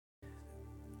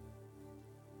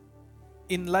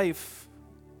In life,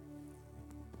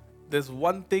 there's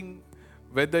one thing,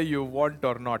 whether you want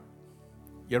or not,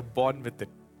 you're born with it.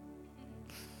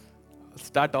 I'll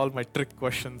start all my trick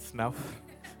questions now.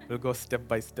 We'll go step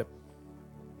by step.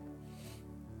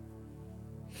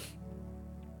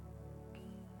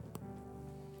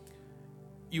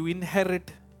 You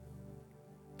inherit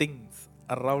things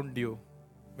around you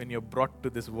when you're brought to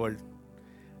this world.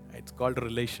 It's called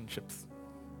relationships.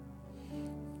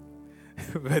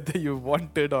 Whether you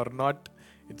want it or not,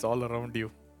 it's all around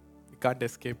you. You can't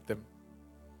escape them.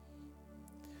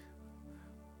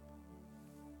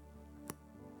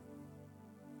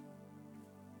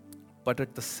 But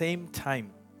at the same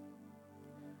time,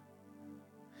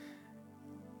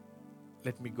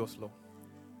 let me go slow.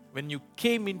 When you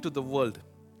came into the world,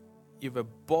 you were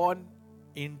born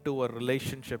into a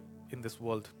relationship in this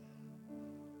world.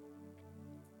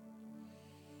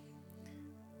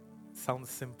 Sounds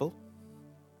simple.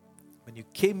 When you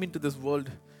came into this world,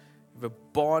 you were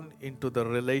born into the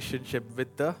relationship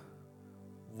with the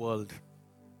world.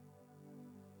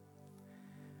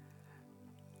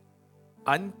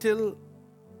 Until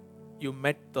you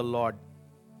met the Lord,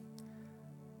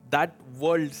 that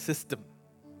world system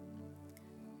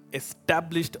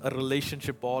established a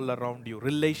relationship all around you,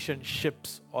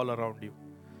 relationships all around you.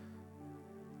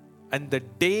 And the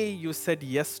day you said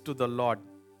yes to the Lord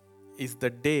is the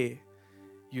day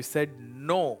you said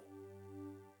no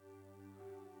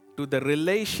to the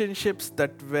relationships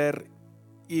that were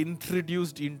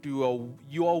introduced into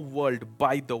your world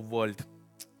by the world.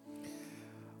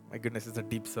 My goodness, it's a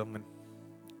deep sermon.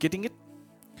 Getting it?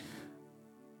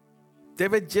 They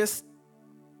were just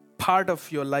part of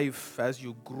your life as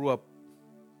you grew up,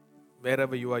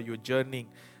 wherever you are, you're journeying.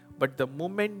 But the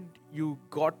moment you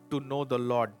got to know the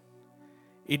Lord,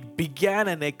 it began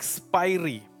an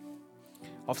expiry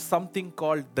of something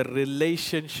called the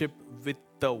relationship with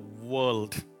the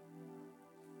world.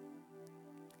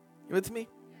 You with me?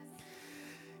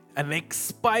 An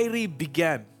expiry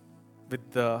began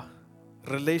with the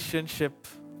relationship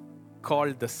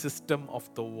called the system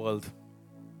of the world.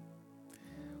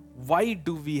 Why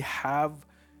do we have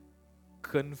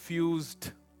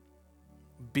confused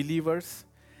believers?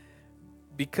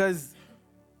 Because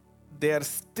they are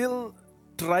still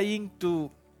trying to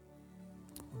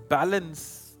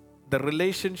balance the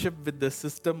relationship with the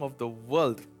system of the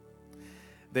world.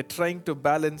 They're trying to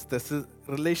balance the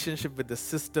relationship with the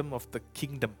system of the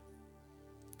kingdom.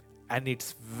 And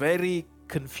it's very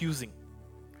confusing.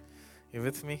 You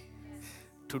with me?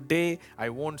 Today, I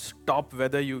won't stop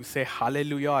whether you say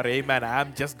hallelujah or amen.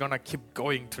 I'm just going to keep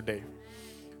going today.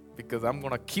 Because I'm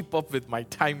going to keep up with my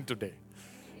time today.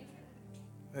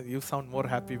 You sound more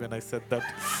happy when I said that.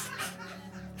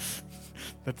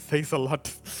 That says a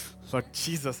lot. Lord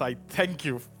Jesus, I thank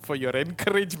you for your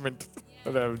encouragement.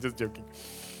 I'm just joking.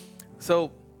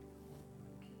 So,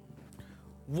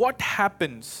 what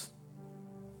happens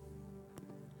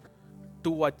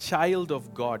to a child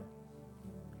of God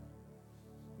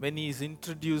when he is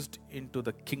introduced into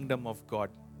the kingdom of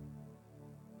God?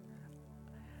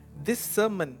 This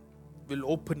sermon will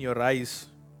open your eyes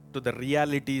to the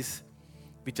realities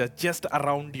which are just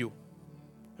around you.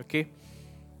 Okay?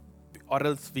 Or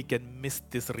else we can miss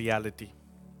this reality.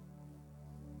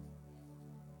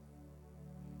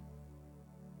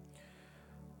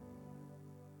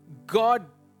 God,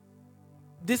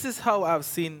 this is how I've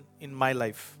seen in my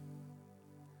life.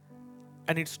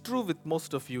 And it's true with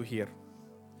most of you here.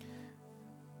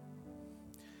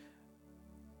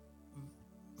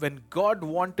 When God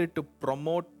wanted to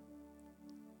promote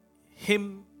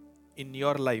Him in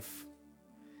your life,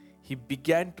 He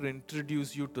began to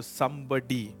introduce you to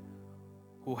somebody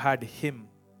who had Him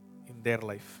in their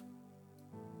life.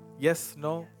 Yes,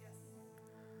 no?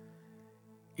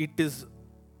 It is,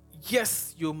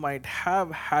 yes, you might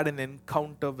have had an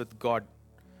encounter with God,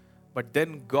 but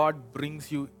then God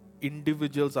brings you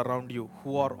individuals around you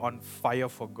who are on fire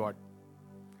for God.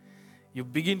 You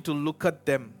begin to look at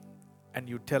them and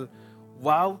you tell,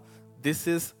 wow, this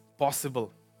is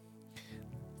possible.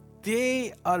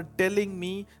 They are telling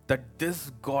me that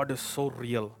this God is so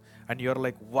real. And you're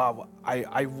like, wow,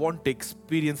 I want to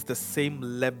experience the same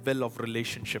level of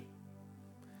relationship.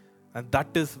 And that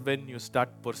is when you start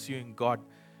pursuing God,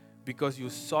 because you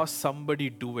saw somebody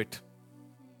do it.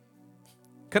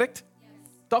 Correct? Yes.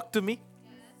 Talk to me.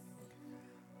 Yes.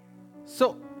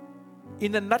 So,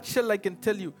 in a nutshell, I can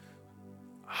tell you,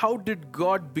 how did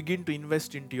God begin to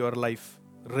invest into your life?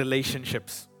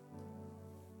 Relationships.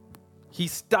 He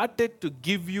started to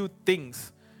give you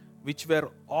things which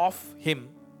were of Him,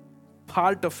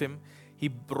 part of Him. He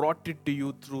brought it to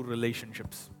you through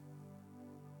relationships.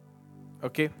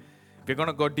 Okay? We're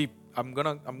gonna go deep. I'm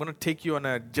gonna take you on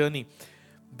a journey,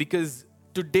 because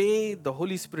today the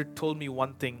Holy Spirit told me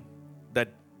one thing that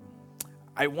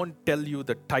I won't tell you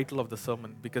the title of the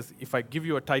sermon, because if I give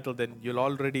you a title, then you'll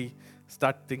already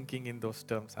start thinking in those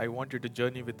terms. I want you to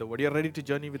journey with the word. You're ready to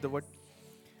journey with the word?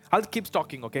 I'll keep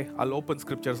talking, okay? I'll open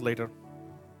scriptures later.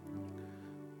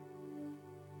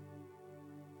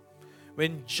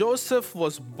 When Joseph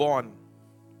was born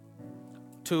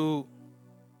to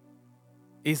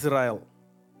Israel,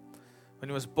 when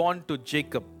he was born to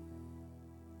Jacob,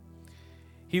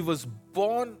 he was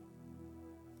born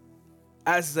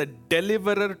as a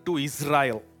deliverer to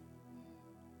Israel.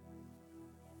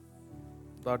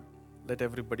 Lord, let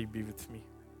everybody be with me.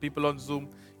 People on Zoom,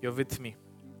 you're with me.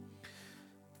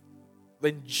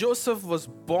 When Joseph was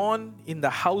born in the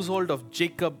household of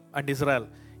Jacob and Israel,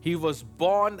 he was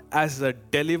born as a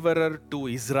deliverer to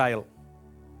Israel.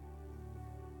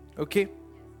 Okay?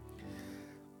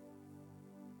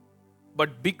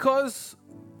 But because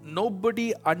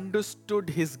nobody understood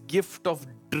his gift of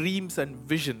dreams and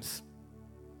visions,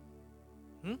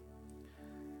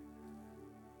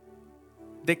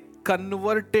 they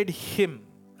converted him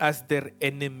as their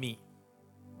enemy.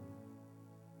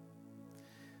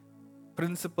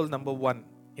 Principle number 1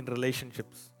 in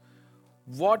relationships.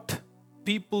 What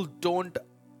people don't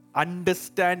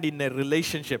understand in a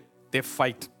relationship, they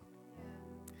fight.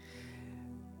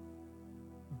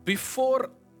 Before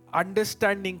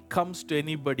understanding comes to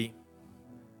anybody,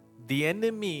 the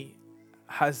enemy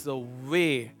has a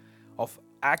way of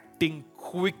acting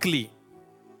quickly.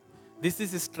 This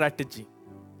is his strategy,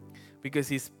 because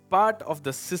he's part of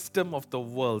the system of the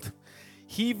world.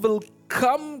 He will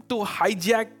come to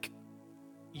hijack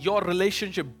your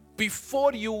relationship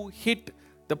before you hit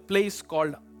the place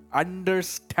called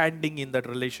understanding in that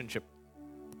relationship.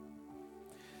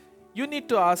 You need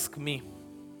to ask me,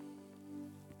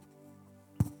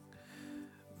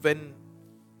 when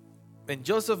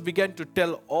Joseph began to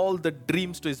tell all the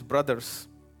dreams to his brothers,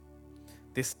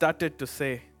 they started to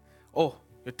say, "Oh,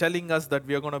 you're telling us that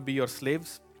we are going to be your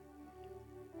slaves?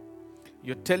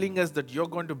 You're telling us that you're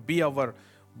going to be our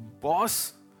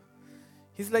boss?"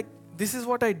 He's like, "This is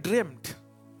what I dreamt."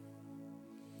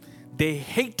 They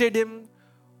hated him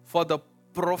for the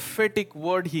prophetic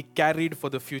word he carried for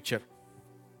the future.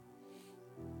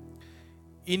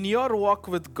 In your walk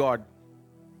with God,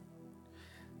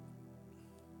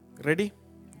 ready?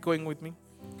 Going with me?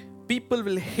 People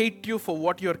will hate you for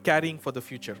what you're carrying for the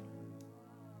future.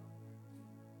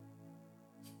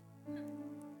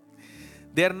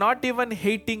 They're not even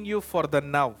hating you for the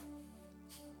now.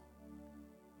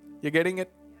 You getting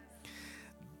it?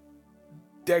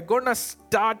 They're gonna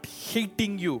start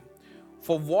hating you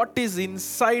for what is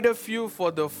inside of you,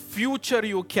 for the future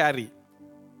you carry.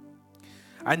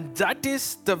 And that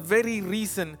is the very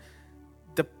reason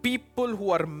the people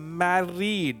who are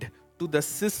married to the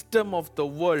system of the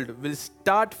world will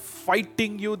start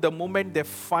fighting you the moment they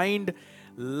find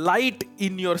light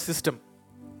in your system.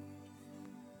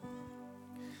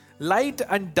 Light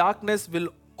and darkness will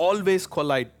always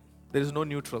collide. There is no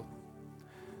neutral.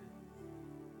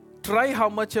 Try how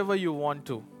much ever you want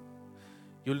to.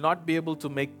 You'll not be able to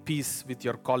make peace with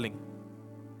your calling.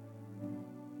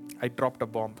 I dropped a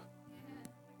bomb.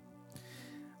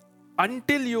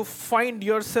 Until you find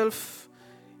yourself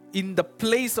in the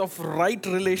place of right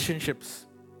relationships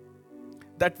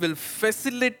that will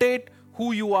facilitate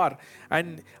who you are,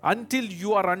 and until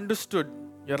you are understood,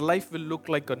 your life will look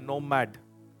like a nomad.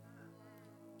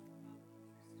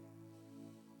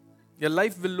 Your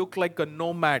life will look like a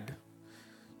nomad.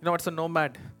 You know what's a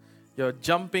nomad? You're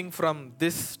jumping from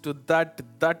this to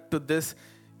that to this,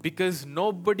 because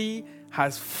nobody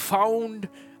has found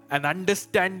an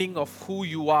understanding of who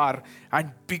you are.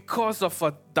 And because of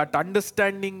that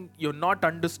understanding, you're not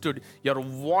understood. You're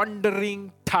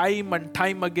wandering time and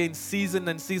time again, season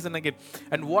and season again.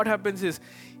 And what happens is,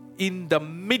 in the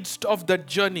midst of that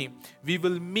journey, we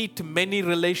will meet many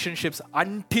relationships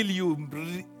until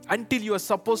you are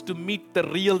supposed to meet the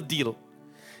real deal.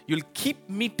 You'll keep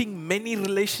meeting many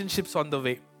relationships on the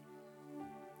way.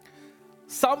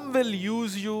 Some will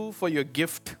use you for your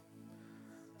gift.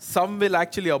 Some will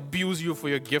actually abuse you for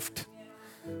your gift.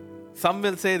 Some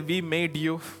will say, "We made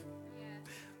you."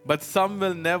 But some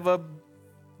will never.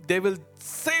 They will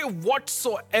say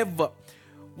whatsoever.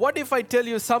 What if I tell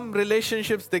you some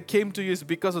relationships they came to you is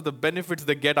because of the benefits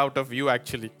they get out of you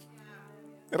actually?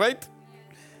 Right?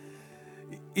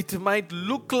 It might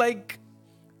look like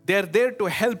they're there to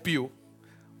help you,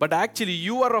 but actually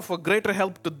you are of a greater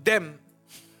help to them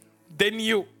than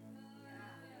you.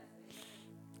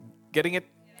 Getting it?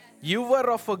 You were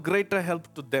of a greater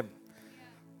help to them.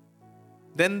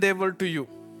 Then they were to you.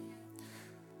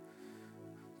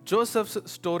 Joseph's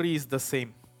story is the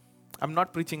same. I'm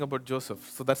not preaching about Joseph.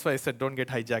 So that's why I said don't get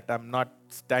hijacked. I'm not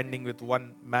standing with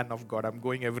one man of God. I'm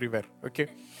going everywhere. Okay?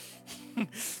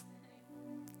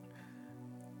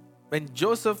 When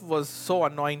Joseph was so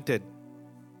anointed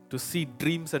to see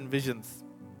dreams and visions,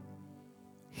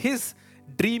 his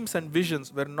dreams and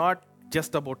visions were not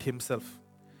just about himself.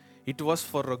 It was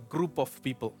for a group of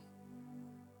people.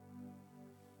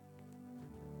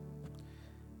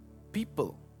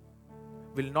 People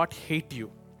will not hate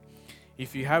you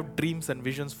if you have dreams and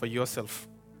visions for yourself.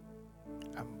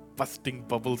 I'm busting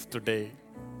bubbles today.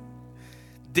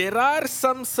 There are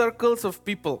some circles of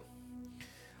people,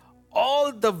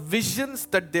 all the visions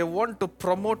that they want to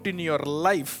promote in your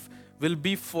life will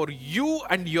be for you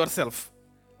and yourself.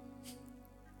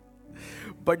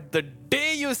 But the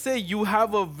day you say you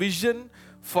have a vision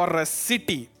for a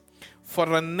city,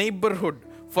 for a neighborhood,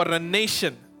 for a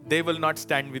nation, they will not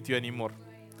stand with you anymore.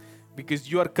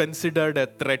 Because you are considered a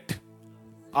threat,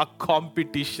 a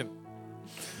competition.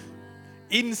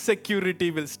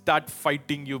 Insecurity will start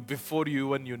fighting you before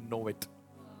you even know it.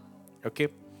 Okay?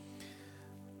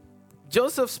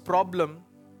 Joseph's problem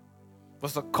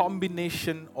was a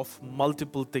combination of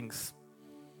multiple things.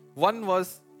 One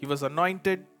was he was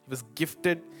anointed, he was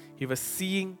gifted, he was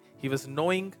seeing, he was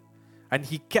knowing, and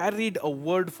he carried a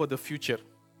word for the future.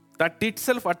 That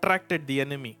itself attracted the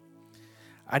enemy.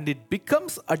 And it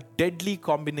becomes a deadly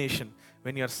combination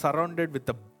when you are surrounded with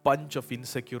a bunch of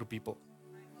insecure people.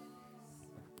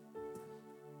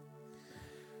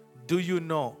 Do you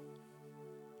know,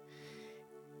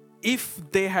 if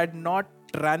they had not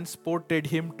transported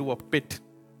him to a pit,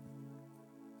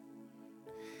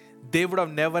 they would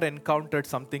have never encountered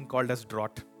something called as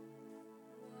drought.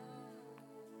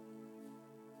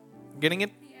 Getting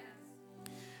it? Yes.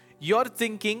 You're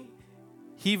thinking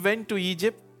he went to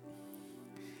Egypt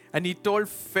and he told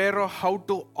Pharaoh how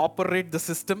to operate the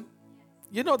system.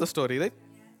 You know the story, right?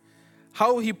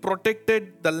 How he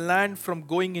protected the land from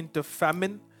going into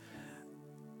famine.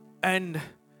 And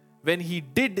when he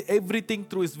did everything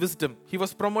through his wisdom, he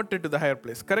was promoted to the higher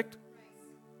place, correct?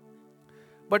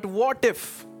 But what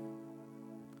if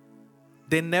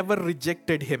they never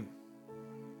rejected him?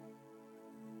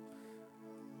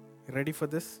 Ready for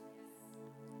this?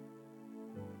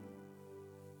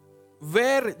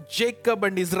 Where Jacob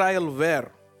and Israel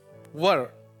were,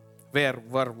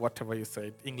 whatever you say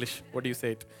it. English, what do you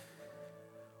say it?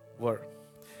 Were.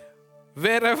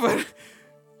 Wherever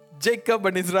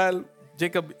Israel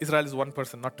is one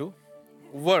person, not two,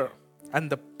 were, and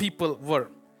the people were,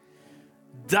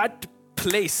 that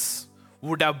place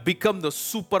would have become the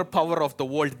superpower of the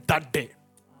world that day.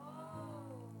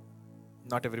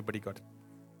 Not everybody got it.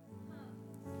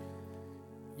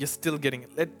 You're still getting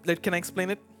it. Can I explain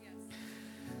it?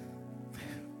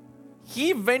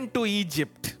 He went to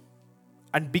Egypt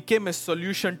and became a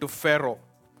solution to Pharaoh.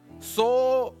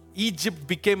 So Egypt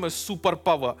became a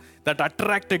superpower that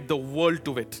attracted the world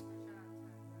to it.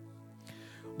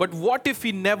 But what if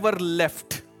he never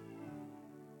left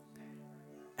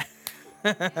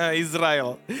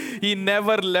Israel? He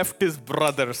never left his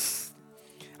brothers.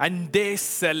 And they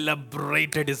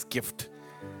celebrated his gift.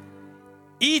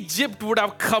 Egypt would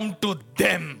have come to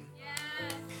them.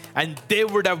 And they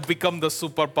would have become the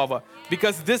superpower.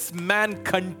 Because this man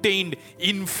contained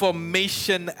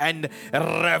information and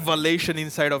revelation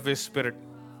inside of his spirit.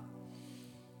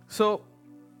 So,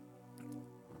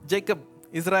 Jacob,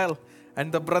 Israel,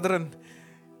 and the brethren,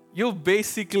 you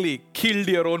basically killed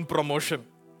your own promotion.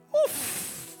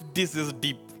 Oof, this is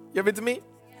deep. You with me?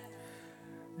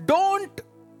 Don't.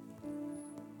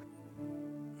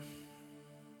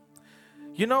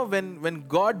 You know, when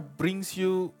God brings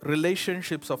you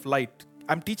relationships of light,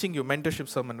 I'm teaching you mentorship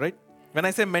sermon, right? When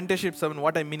I say mentorship sermon,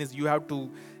 what I mean is you have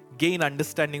to gain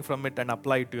understanding from it and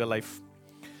apply it to your life.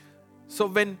 So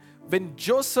when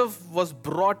Joseph was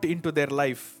brought into their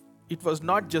life, it was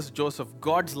not just Joseph.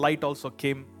 God's light also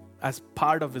came as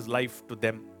part of his life to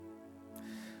them.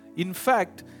 In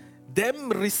fact, them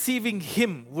receiving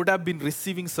him would have been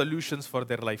receiving solutions for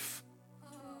their life.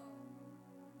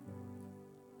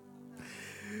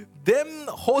 Them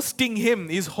hosting him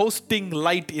is hosting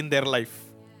light in their life.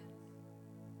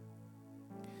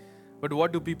 But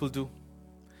what do people do?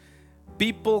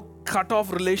 People cut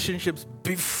off relationships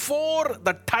before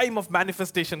the time of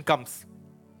manifestation comes.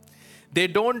 They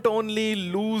don't only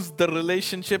lose the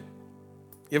relationship.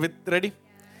 Ready?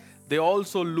 They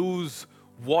also lose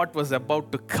what was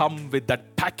about to come with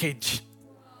that package.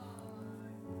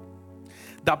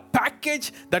 The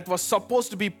package that was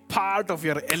supposed to be part of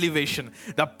your elevation.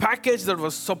 The package that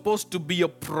was supposed to be a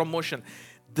promotion.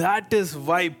 That is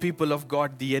why, people of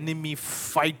God, the enemy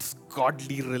fights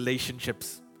godly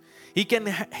relationships. He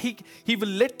will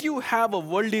let you have a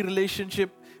worldly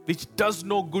relationship which does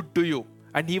no good to you,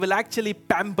 and he will actually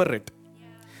pamper it.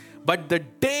 But the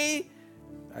day,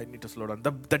 I need to slow down,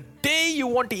 the day you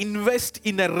want to invest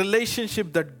in a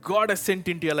relationship that God has sent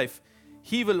into your life,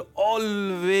 he will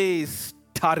always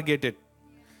target it.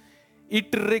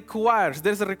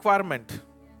 There's a requirement.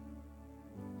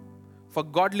 For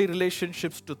godly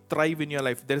relationships to thrive in your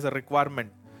life, there is a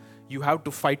requirement. You have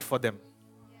to fight for them.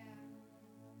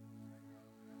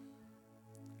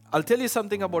 I'll tell you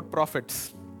something about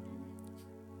prophets.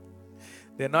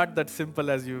 They're not that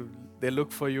simple as they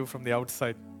look for you from the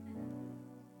outside.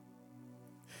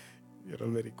 You're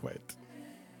all very quiet.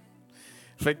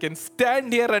 If I can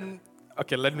stand here and...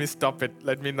 Okay, let me stop it.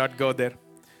 Let me not go there.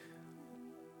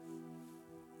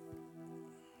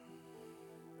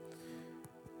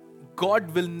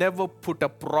 God will never put a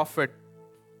prophet,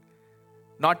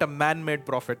 not a man-made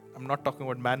prophet. I'm not talking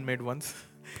about man-made ones.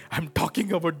 I'm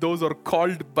talking about those who are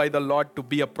called by the Lord to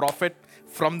be a prophet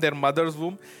from their mother's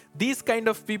womb. These kind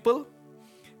of people,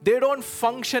 they don't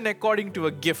function according to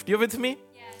a gift. You with me?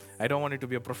 Yes. I don't want it to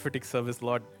be a prophetic service,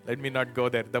 Lord. Let me not go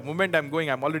there. The moment I'm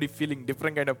going, I'm already feeling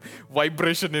different kind of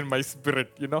vibration in my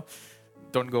spirit,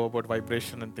 Don't go about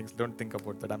vibration and things. Don't think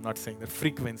about that. I'm not saying the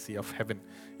frequency of heaven.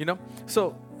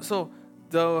 So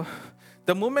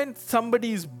the moment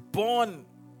somebody is born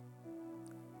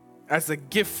as a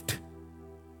gift,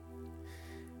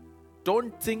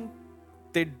 don't think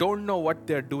they don't know what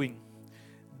they're doing.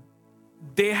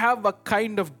 They have a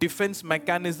kind of defense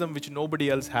mechanism which nobody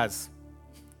else has.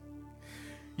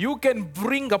 You can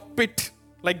bring a pit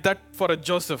like that for a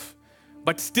Joseph,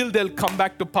 but still they'll come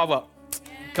back to power.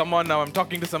 Come on now, I'm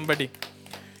talking to somebody.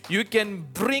 You can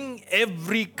bring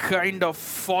every kind of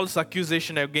false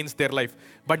accusation against their life,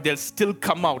 but they'll still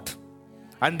come out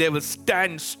and they will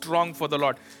stand strong for the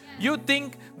Lord. You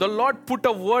think the Lord put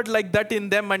a word like that in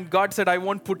them and God said, I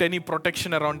won't put any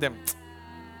protection around them.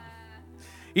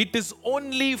 It is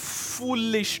only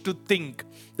foolish to think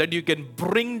that you can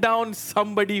bring down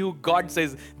somebody who God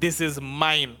says, this is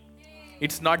mine.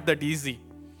 It's not that easy.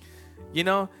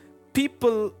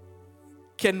 People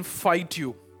can fight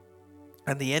you,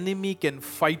 and the enemy can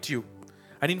fight you.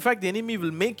 And in fact, the enemy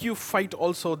will make you fight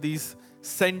also these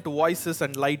sent voices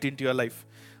and light into your life.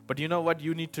 But you know what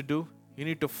you need to do? You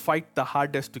need to fight the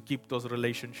hardest to keep those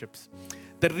relationships.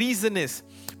 The reason is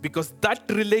because that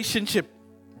relationship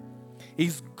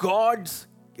is God's,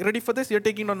 you ready for this? You're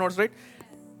taking down notes, right?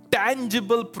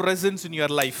 Tangible presence in your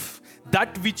life.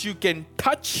 That which you can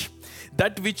touch,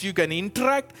 that which you can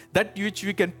interact, that which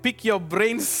you can pick your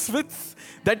brains with,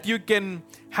 that you can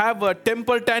have a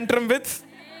temper tantrum with,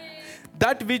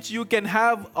 that which you can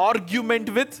have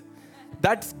argument with.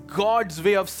 That's God's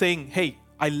way of saying, hey,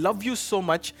 I love you so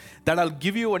much that I'll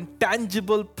give you a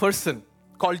tangible person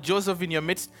called Joseph in your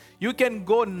midst. You can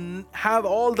go and have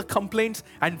all the complaints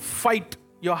and fight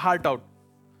your heart out.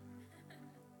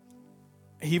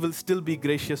 He will still be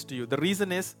gracious to you. The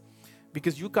reason is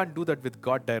because you can't do that with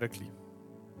God directly.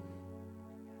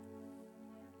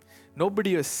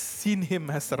 Nobody who has seen him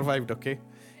has survived, okay?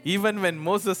 Even when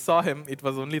Moses saw him, it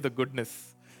was only the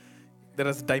goodness. There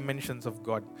is dimensions of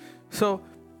God. So,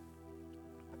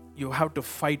 you have to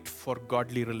fight for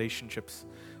godly relationships.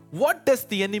 What does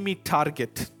the enemy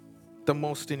target the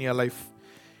most in your life?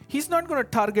 He's not going to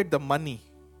target the money.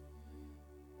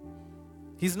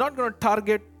 He's not going to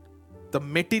target the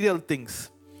material things.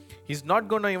 He's not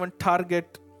going to even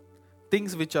target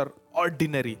things which are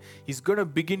ordinary. He's going to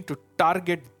begin to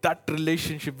target that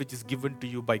relationship which is given to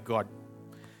you by God.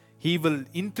 He will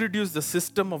introduce the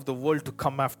system of the world to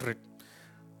come after it.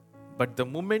 But the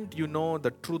moment you know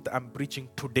the truth I'm preaching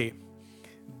today,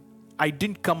 I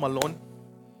didn't come alone.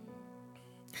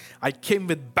 I came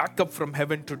with backup from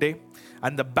heaven today.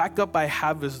 And the backup I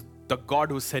have is the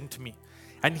God who sent me.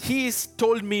 And He has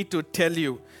told me to tell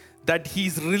you that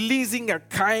He's releasing a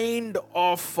kind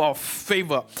of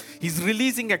favor. He's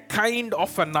releasing a kind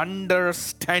of an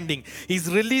understanding. He's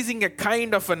releasing a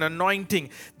kind of an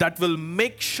anointing that will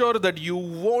make sure that you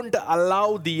won't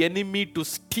allow the enemy to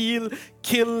steal,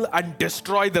 kill, and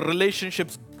destroy the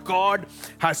relationships God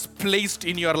has placed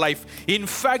in your life. In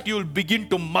fact, you will begin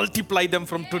to multiply them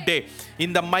from today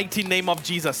in the mighty name of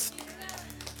Jesus.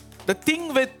 The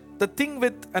thing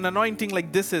with an anointing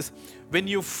like this is when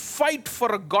you fight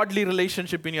for a godly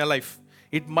relationship in your life,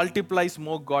 it multiplies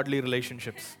more godly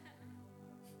relationships.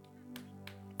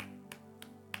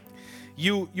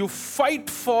 You fight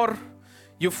for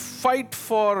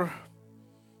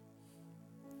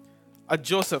a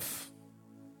Joseph.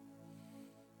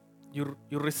 You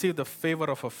receive the favor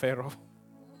of a Pharaoh.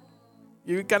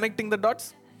 You connecting the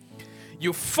dots?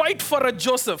 You fight for a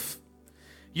Joseph.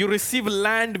 You receive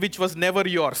land which was never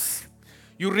yours.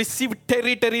 You receive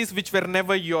territories which were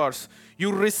never yours.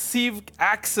 You receive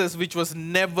access which was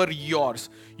never yours.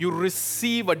 You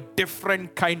receive a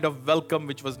different kind of welcome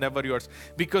which was never yours.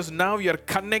 Because now you're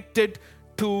connected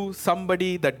to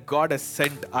somebody that God has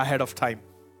sent ahead of time.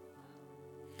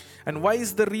 And why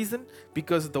is the reason?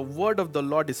 Because the word of the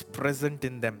Lord is present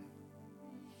in them.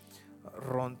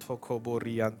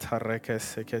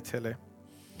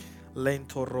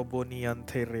 Lento roboni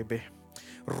ante rebe.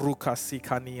 Ruka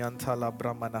sikani anta la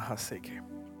brahmana haseke.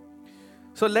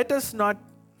 So let us not.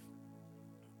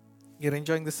 You're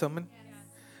enjoying the sermon?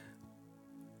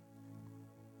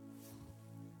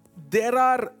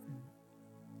 There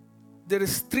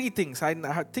is three things.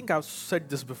 I think I've said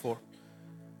this before,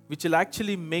 which will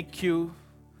actually make you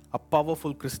a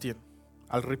powerful Christian.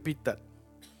 I'll repeat that.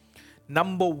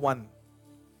 Number one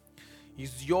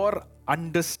is your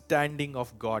understanding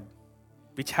of God,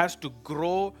 which has to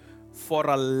grow for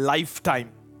a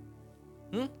lifetime.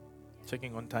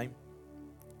 Checking on time.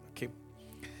 Okay.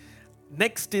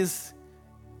 Next is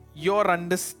your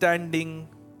understanding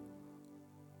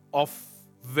of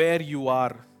where you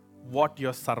are, what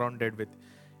you're surrounded with,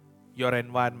 your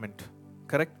environment.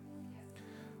 Correct?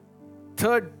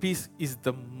 Third piece is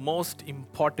the most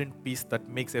important piece that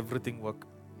makes everything work.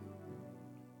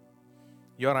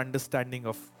 Your understanding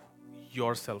of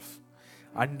yourself.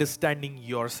 Understanding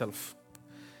yourself.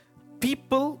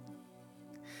 People,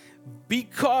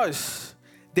 because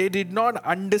they did not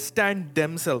understand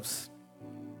themselves,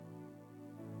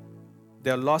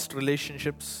 they have lost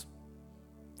relationships.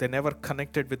 They never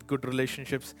connected with good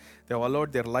relationships. They have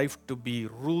allowed their life to be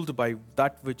ruled by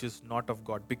that which is not of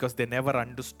God because they never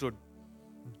understood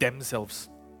themselves.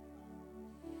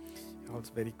 You're all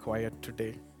very quiet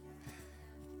today.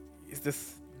 Is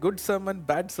this good sermon,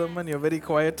 bad sermon? You're very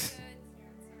quiet.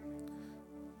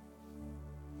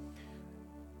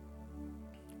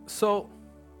 So,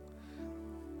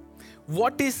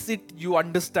 what is it you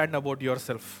understand about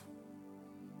yourself?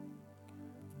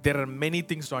 There are many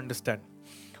things to understand.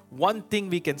 One thing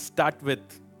we can start with,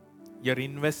 your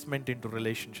investment into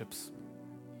relationships.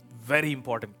 Very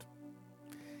important.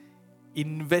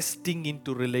 Investing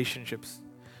into relationships.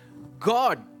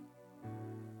 God,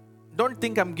 don't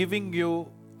think I'm giving you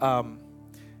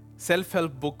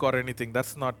self-help book or anything.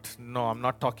 I'm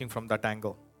not talking from that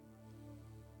angle.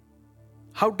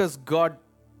 How does God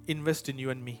invest in you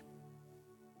and me?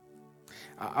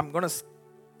 I'm going to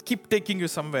keep taking you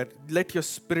somewhere. Let your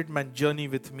spirit man journey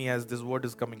with me as this word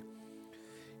is coming.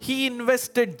 He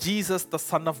invested Jesus, the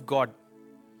Son of God,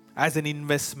 as an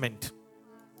investment.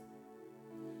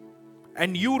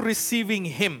 And you receiving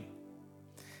Him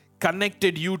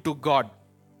connected you to God.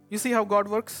 You see how God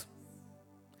works?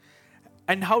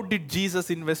 And how did Jesus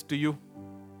invest to you?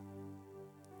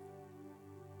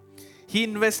 He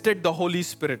invested the Holy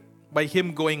Spirit by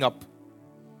Him going up.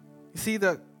 You see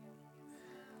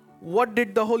what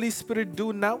did the Holy Spirit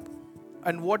do now?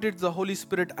 And what is the Holy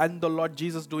Spirit and the Lord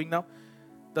Jesus doing now?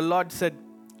 The Lord said,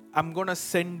 I'm going to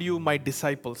send you my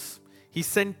disciples. He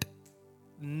sent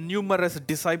numerous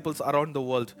disciples around the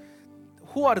world.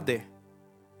 Who are they?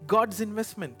 God's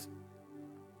investment.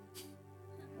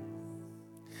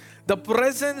 The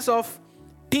presence of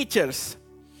teachers,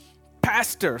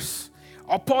 pastors,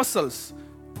 apostles,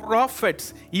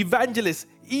 prophets, evangelists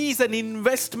is an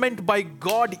investment by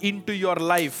God into your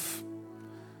life.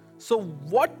 So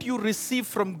what you receive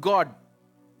from God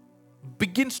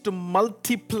begins to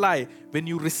multiply when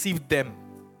you receive them.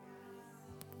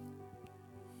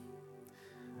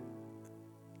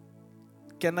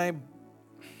 I'm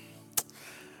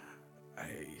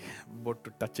about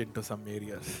to touch into some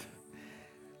areas.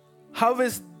 How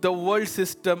is the world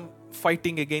system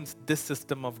fighting against this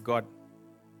system of God?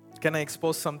 Can I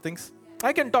expose some things?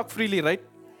 I can talk freely, right?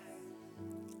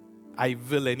 I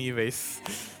will anyways.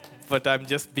 But I'm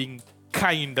just being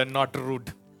kind and not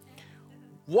rude.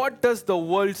 What does the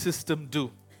world system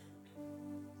do?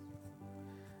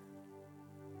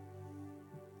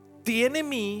 The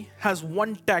enemy has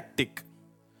one tactic.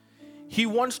 He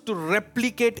wants to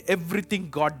replicate everything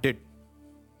God did.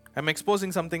 I'm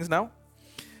exposing some things now.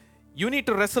 You need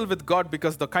to wrestle with God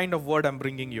because the kind of word I'm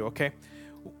bringing you, okay?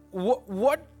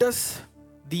 What does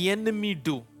the enemy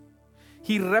do?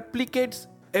 He replicates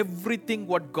everything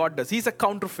what God does. He's a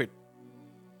counterfeit.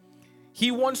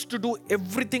 He wants to do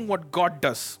everything what God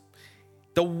does.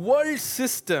 The world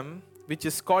system, which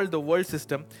is called the world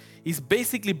system, is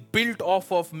basically built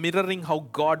off of mirroring how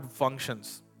God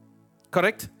functions.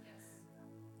 Correct?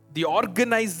 The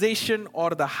organization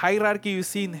or the hierarchy you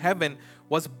see in heaven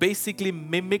was basically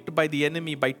mimicked by the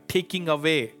enemy by taking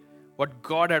away what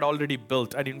God had already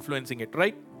built and influencing it,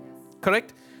 right?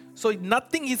 Correct? So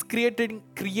nothing he's creating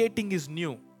is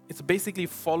new. It's basically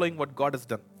following what God has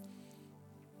done.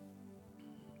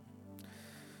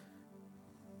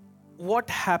 What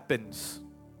happens?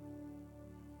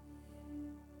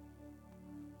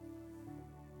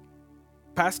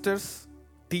 Pastors,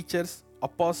 teachers,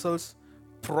 apostles,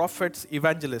 prophets,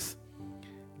 evangelists.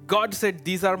 God said,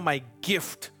 these are my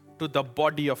gift to the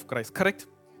body of Christ. Correct?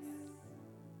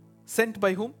 Sent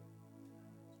by whom?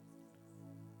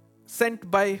 Sent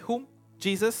by whom?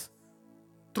 Jesus.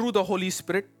 Through the Holy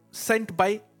Spirit.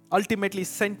 Ultimately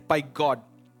sent by God.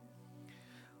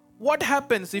 What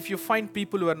happens if you find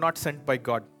people who are not sent by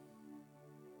God?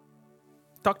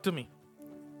 Talk to me.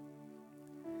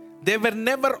 They were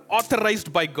never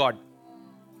authorized by God.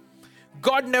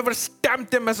 God never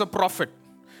stamped them as a prophet.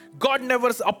 God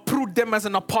never approved them as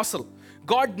an apostle.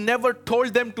 God never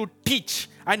told them to teach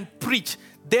and preach.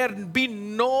 There be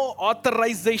no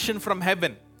authorization from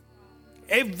heaven.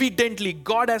 Evidently,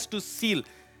 God has to seal.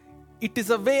 It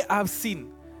is a way I have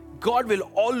seen. God will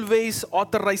always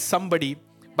authorize somebody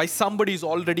by somebody who's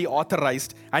already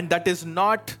authorized, and that is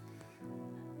not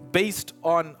based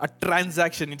on a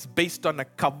transaction. It's based on a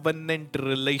covenant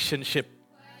relationship.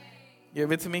 You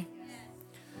with me?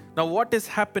 Now what is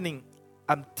happening?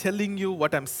 I'm telling you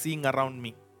what I'm seeing around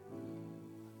me.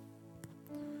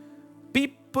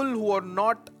 People who are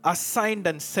not assigned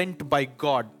and sent by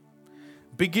God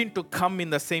begin to come in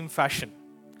the same fashion.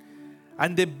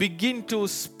 And they begin to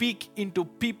speak into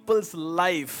people's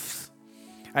lives.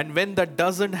 And when that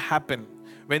doesn't happen,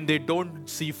 when they don't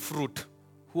see fruit,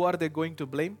 who are they going to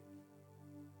blame?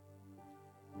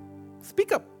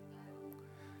 Speak up.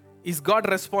 Is God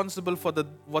responsible for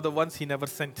the ones he never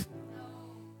sent?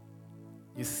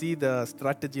 You see the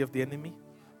strategy of the enemy?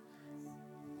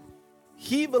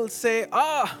 He will say,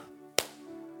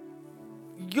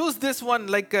 use this one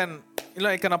like an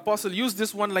apostle, use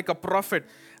this one like a prophet.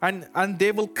 And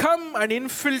they will come and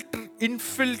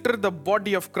infiltrate the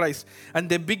body of Christ. And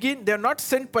they're not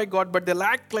sent by God, but they'll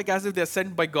act like as if they're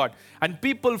sent by God. And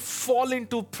people fall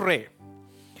into prey.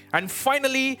 And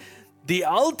finally, the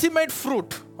ultimate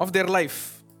fruit of their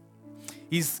life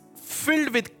is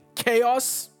filled with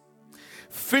chaos,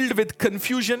 filled with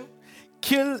confusion,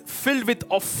 filled with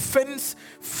offense,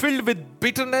 filled with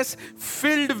bitterness,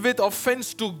 filled with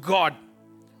offense to God.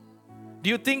 Do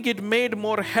you think it made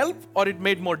more help or it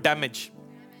made more damage?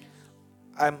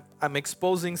 I'm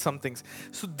exposing some things.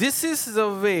 So this is the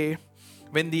way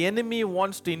when the enemy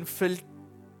wants to infiltrate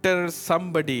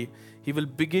somebody, he will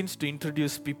begin to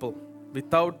introduce people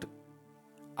without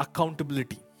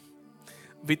accountability,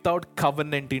 without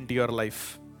covenant into your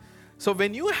life. So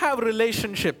when you have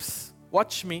relationships,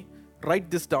 watch me, write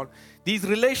this down. These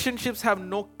relationships have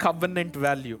no covenant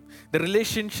value. The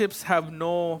relationships have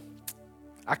no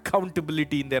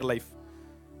accountability in their life.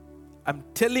 I'm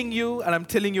telling you, and I'm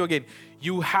telling you again,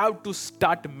 you have to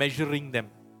start measuring them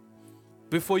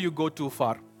before you go too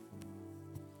far.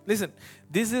 Listen,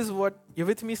 this is what, you're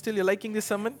with me still? You're liking this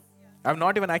sermon? I've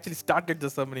not even actually started the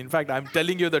sermon. In fact, I'm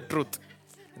telling you the truth.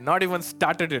 Not even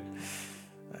started it.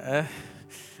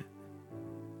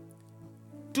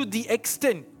 To the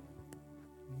extent,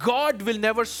 God will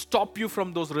never stop you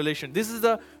from those relations. This is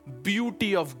the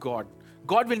beauty of God.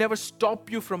 God will never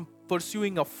stop you from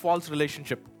pursuing a false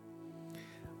relationship.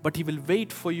 But He will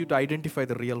wait for you to identify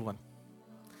the real one.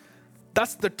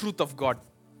 That's the truth of God.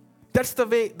 That's the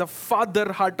way the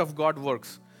Father heart of God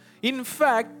works. In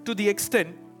fact, to the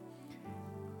extent,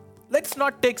 let's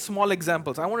not take small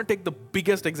examples. I want to take the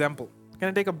biggest example. Can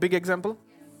I take a big example?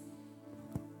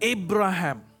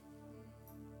 Abraham.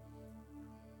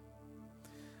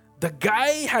 The guy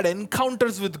had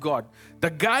encounters with God. The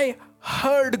guy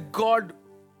heard God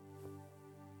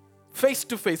face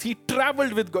to face. He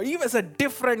traveled with God. He was a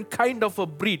different kind of a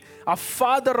breed. A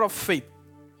father of faith.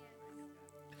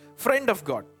 Friend of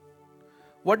God.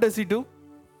 What does he do?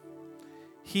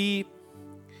 He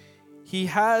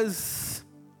has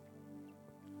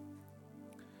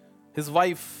his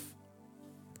wife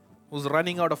who's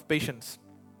running out of patience.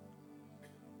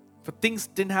 For things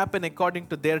didn't happen according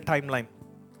to their timeline.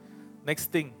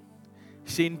 Next thing,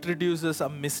 she introduces a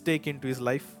mistake into his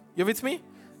life. You with me?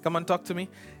 Come on, talk to me.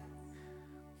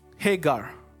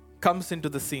 Hagar comes into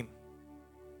the scene.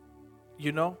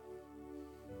 You know,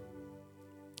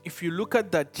 if you look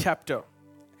at that chapter,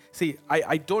 see,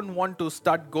 I don't want to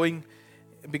start going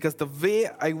because the way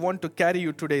I want to carry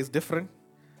you today is different.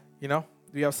 You know,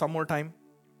 we have some more time.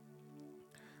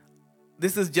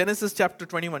 This is Genesis chapter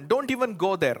 21. Don't even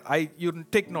go there. You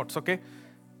take notes, okay?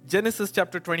 Genesis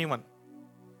chapter 21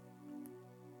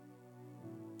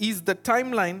 is the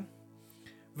timeline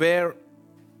where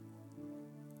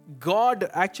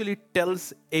God actually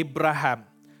tells Abraham,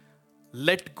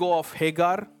 let go of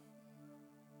Hagar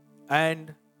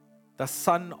and the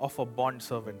son of a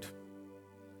bondservant.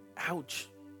 Ouch.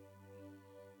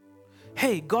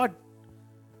 Hey, God,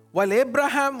 while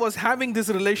Abraham was having this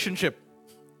relationship,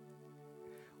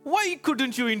 why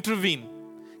couldn't you intervene?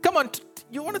 Come on,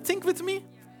 you want to think with me?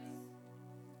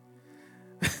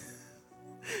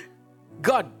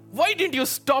 God, why didn't you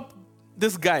stop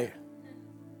this guy?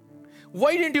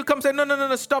 Why didn't you come and say,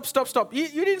 no, stop.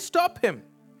 You didn't stop him.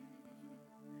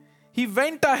 He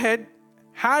went ahead,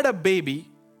 had a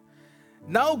baby.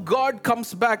 Now God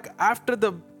comes back after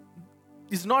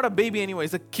it's not a baby anymore,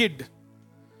 it's a kid.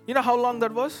 You know how long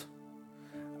that was?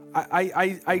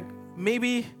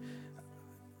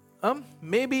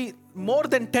 Maybe more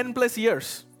than 10 plus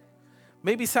years.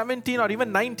 Maybe 17 or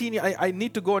even 19. I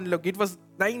need to go and look. It was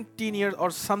 19 years or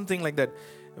something like that.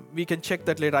 We can check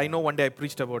that later. I know one day I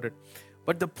preached about it.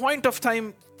 But the point of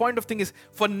thing is,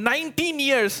 for 19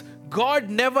 years, God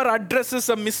never addresses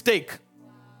a mistake.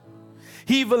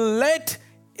 He will let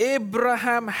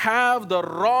Abraham have the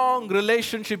wrong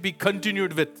relationship he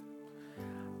continued with,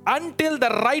 until the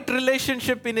right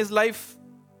relationship in his life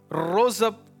rose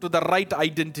up to the right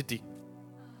identity.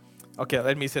 Okay,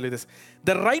 let me tell you this.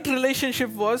 The right relationship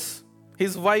was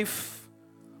his wife,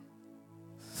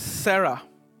 Sarah.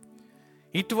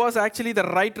 It was actually the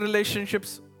right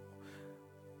relationships.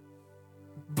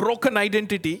 Broken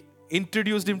identity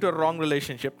introduced him to a wrong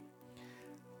relationship.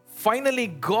 Finally,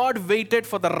 God waited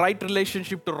for the right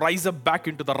relationship to rise up back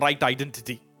into the right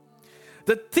identity.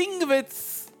 The thing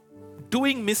with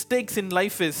doing mistakes in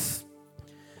life is,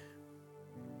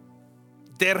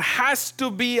 there has to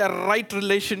be a right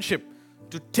relationship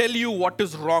to tell you what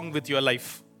is wrong with your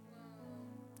life.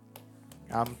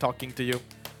 I'm talking to you.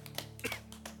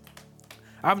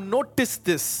 I've noticed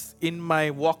this in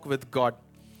my walk with God.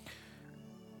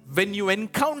 When you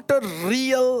encounter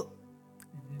real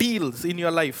deals in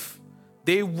your life,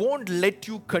 they won't let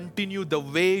you continue the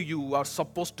way you are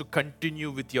supposed to continue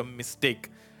with your mistake.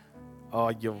 Oh,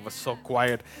 you were so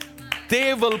quiet.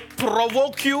 They will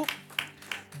provoke you.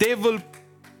 They will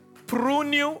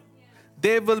prune you.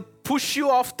 They will push you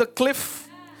off the cliff.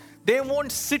 They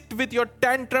won't sit with your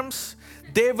tantrums.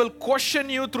 They will question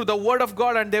you through the word of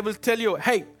God, and they will tell you,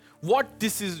 hey, what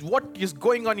is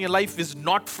going on in your life is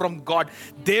not from God.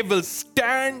 They will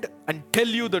stand and tell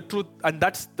you the truth, and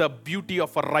that's the beauty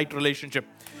of a right relationship.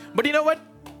 But you know what?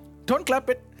 Don't clap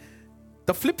it.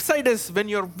 The flip side is, when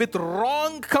you're with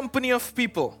wrong company of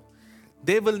people,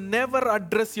 they will never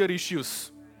address your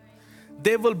issues.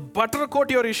 They will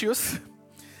buttercoat your issues.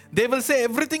 They will say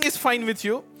everything is fine with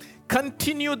you.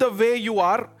 Continue the way you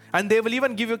are, and they will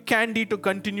even give you candy to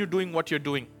continue doing what you're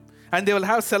doing. And they will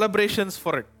have celebrations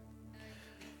for it.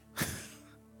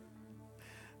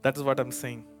 That is what I'm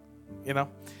saying. You know,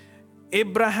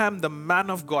 Abraham, the man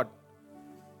of God,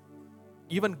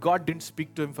 even God didn't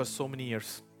speak to him for so many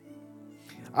years.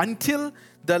 Until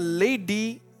the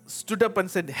lady stood up and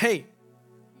said, hey,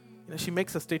 she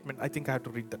makes a statement. I think I have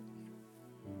to read that.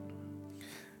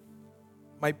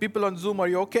 My people on Zoom, are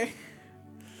you okay?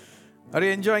 Are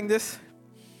you enjoying this?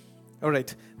 All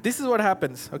right. This is what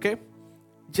happens, okay?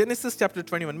 Genesis chapter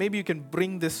 21. Maybe you can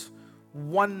bring this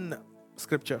one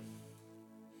scripture.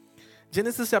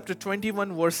 Genesis chapter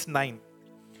 21, verse 9.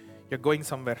 You're going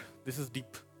somewhere. This is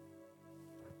deep.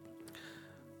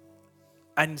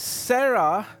 And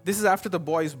Sarah, this is after the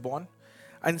boy is born,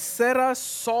 and Sarah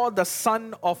saw the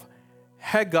son of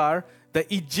Hagar,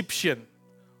 the Egyptian,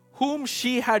 whom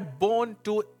she had borne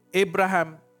to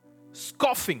Abraham,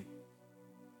 scoffing.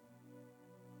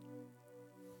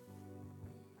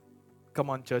 Come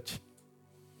on, church.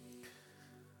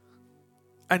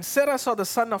 And Sarah saw the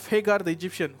son of Hagar, the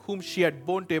Egyptian, whom she had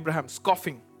borne to Abraham,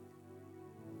 scoffing.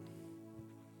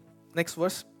 Next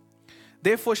verse.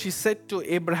 Therefore she said to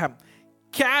Abraham,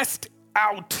 cast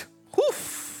out.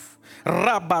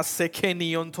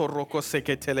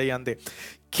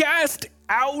 Cast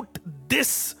out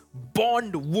this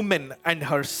bondwoman and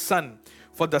her son,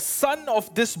 for the son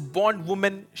of this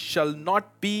bondwoman shall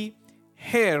not be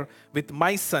heir with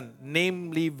my son,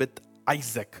 namely with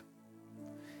Isaac.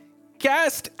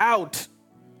 Cast out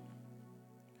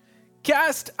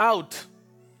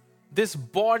this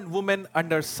bondwoman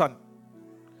and her son.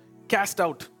 Cast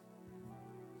out.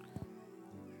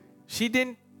 She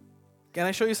didn't. Can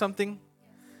I show you something?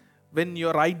 When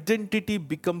your identity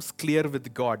becomes clear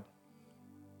with God.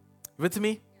 With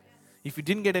me? If you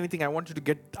didn't get anything, I want you to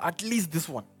get at least this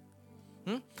one.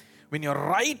 When your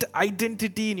right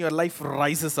identity in your life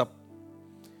rises up,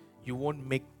 you won't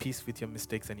make peace with your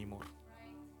mistakes anymore.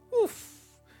 Oof.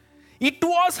 It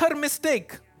was her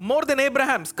mistake more than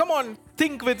Abraham's. Come on,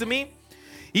 think with me.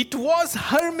 It was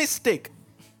her mistake.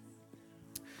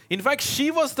 In fact,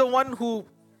 she was the one who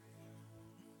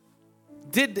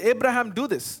did Abraham do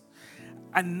this.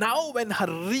 And now when her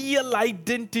real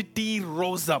identity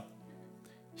rose up,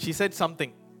 she said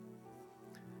something.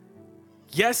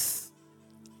 Yes,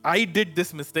 I did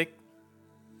this mistake,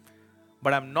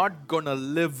 but I'm not going to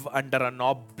live under an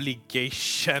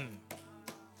obligation.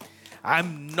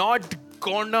 I'm not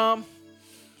going to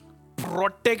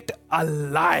protect a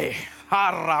lie.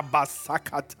 I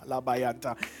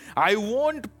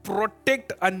won't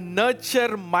protect and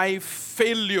nurture my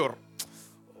failure.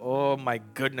 Oh my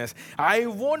goodness. I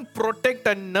won't protect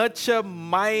and nurture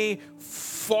my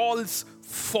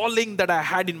falling that I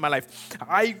had in my life.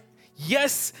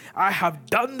 Yes, I have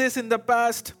done this in the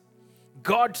past.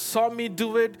 God saw me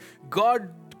do it. God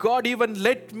even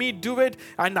let me do it,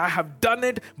 and I have done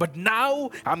it. But now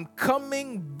I'm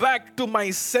coming back to my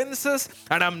senses,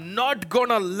 and I'm not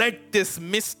gonna let this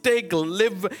mistake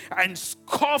live and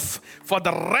scoff for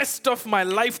the rest of my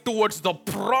life towards the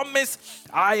promise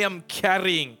I am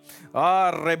carrying.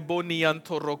 And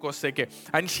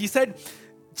she said,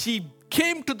 she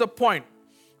came to the point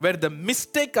where the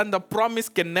mistake and the promise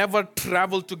can never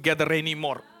travel together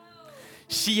anymore.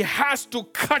 She has to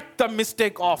cut the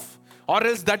mistake off, or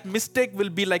else that mistake will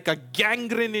be like a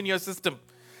gangrene in your system.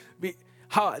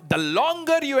 The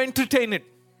longer you entertain it,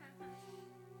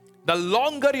 the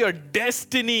longer your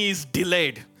destiny is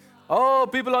delayed. Oh,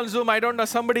 people on Zoom, I don't know,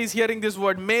 somebody is hearing this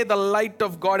word. May the light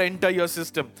of God enter your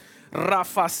system.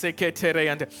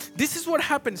 This is what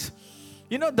happens.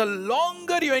 The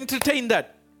longer you entertain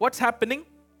that, what's happening?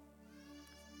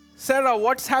 Sarah,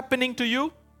 what's happening to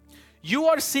you? You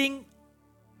are seeing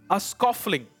a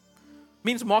scoffing,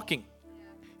 means mocking.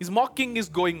 His mocking is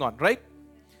going on, right?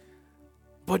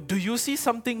 But do you see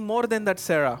something more than that,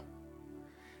 Sarah?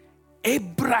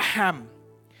 Abraham,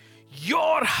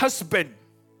 your husband,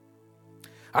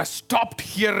 has stopped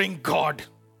hearing God.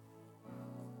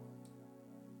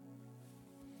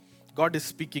 God is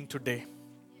speaking today.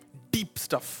 Deep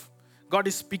stuff. God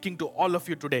is speaking to all of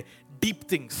you today. Deep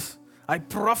things. I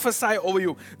prophesy over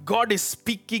you. God is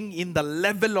speaking in the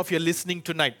level of your listening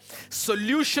tonight.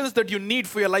 Solutions that you need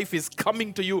for your life is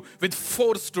coming to you with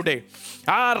force today.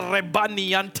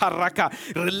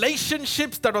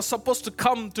 Relationships that are supposed to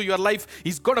come to your life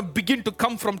is going to begin to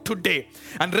come from today.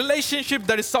 And relationship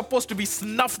that is supposed to be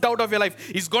snuffed out of your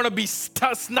life is going to be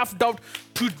snuffed out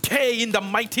today in the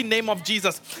mighty name of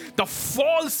Jesus. The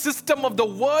false system of the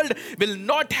world will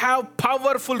not have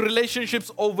powerful relationships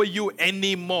over you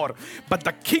anymore. But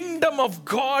the kingdom of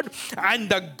God and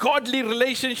the godly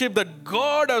relationship that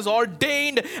God has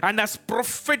ordained and has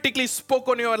prophetically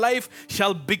spoken in your life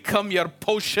shall become your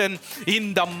portion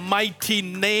in the mighty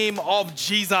name of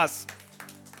Jesus.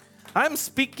 I'm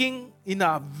speaking in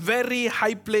a very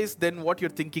high place than what you're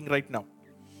thinking right now.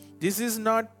 This is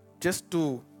not just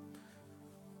to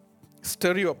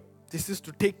stir you up. This is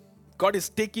to take, God is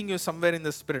taking you somewhere in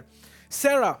the spirit.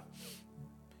 Sarah,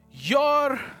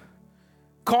 your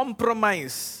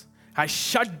compromise has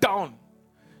shut down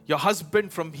your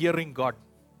husband from hearing God.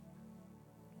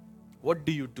 What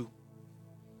do?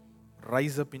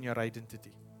 Rise up in your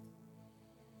identity.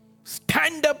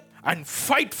 Stand up and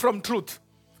fight from truth.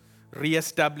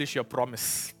 Reestablish your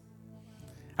promise.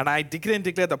 And I decree and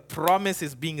declare the promise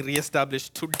is being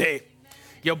reestablished today.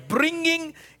 You're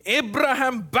bringing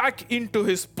Abraham back into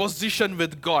his position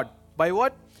with God. By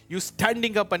what? You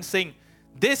standing up and saying,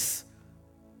 this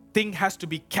thing has to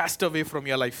be cast away from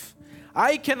your life.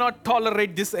 I cannot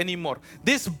tolerate this anymore.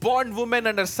 This bondwoman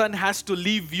and her son has to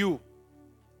leave you.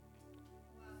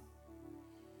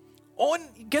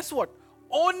 Guess what?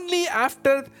 Only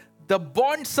after the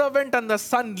bond servant and the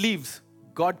son leaves,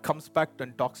 God comes back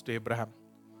and talks to Abraham.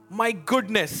 My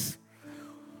goodness.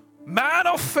 Man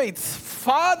of faith,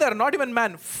 father, not even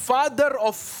man, father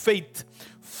of faith,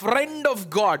 friend of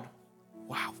God.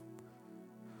 Wow.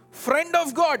 Friend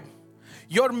of God.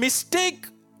 Your mistake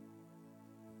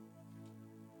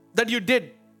that you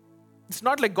did, it's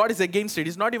not like God is against it.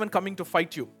 He's not even coming to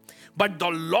fight you. But the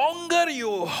longer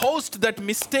you host that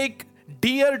mistake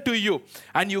dear to you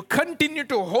and you continue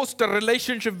to host a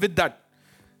relationship with that,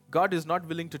 God is not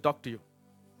willing to talk to you.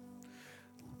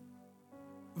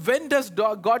 When does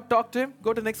God talk to him?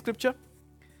 Go to the next scripture.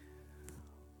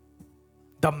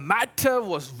 The matter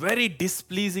was very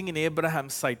displeasing in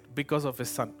Abraham's sight because of his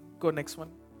son. Go next one.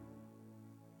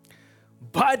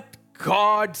 But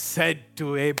God said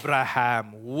to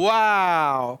Abraham,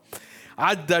 wow.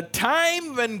 At the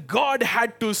time when God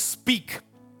had to speak,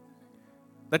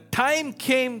 the time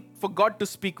came for God to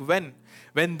speak when?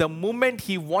 When the moment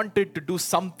he wanted to do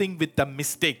something with a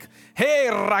mistake. Hey,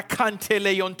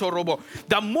 Rakantele Yontorobo.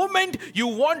 The moment you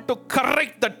want to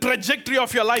correct the trajectory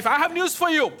of your life, I have news for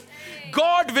you.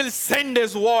 God will send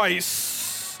his voice.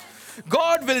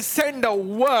 God will send a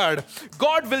word.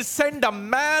 God will send a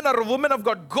man or a woman of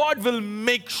God. God will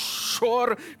make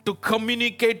sure to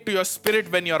communicate to your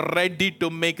spirit when you're ready to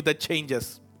make the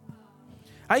changes.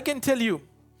 I can tell you,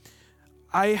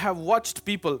 I have watched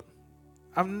people.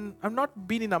 I've not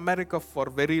been in America for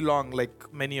very long,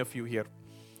 like many of you here.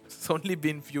 It's only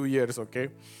been few years, okay?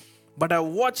 But I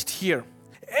watched here.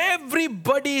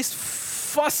 Everybody's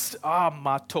first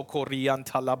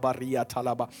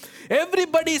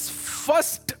everybody's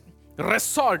first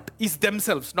resort is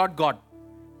themselves, not God.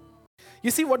 You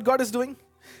see what God is doing?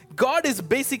 God is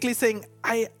basically saying,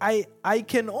 I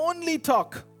can only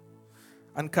talk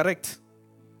and correct.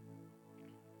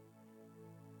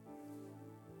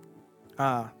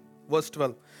 Verse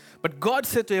 12. But God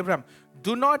said to Abraham,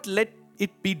 do not let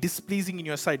it be displeasing in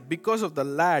your sight because of the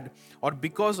lad or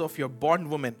because of your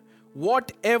bondwoman.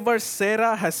 Whatever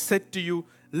Sarah has said to you,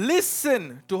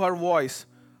 listen to her voice.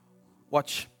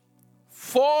 Watch.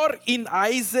 For in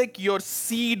Isaac your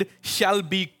seed shall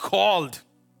be called.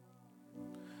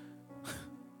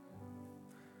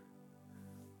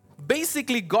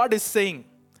 Basically, God is saying,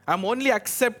 I'm only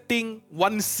accepting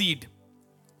one seed.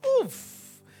 Oof.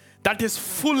 That is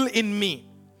full in me.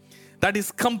 That is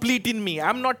complete in me.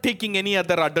 I'm not taking any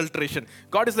other adulteration.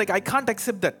 God is like, I can't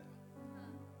accept that.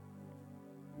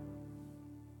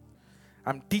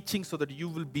 I'm teaching so that you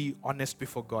will be honest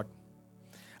before God.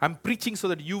 I'm preaching so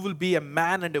that you will be a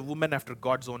man and a woman after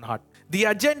God's own heart. The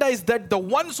agenda is that the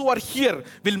ones who are here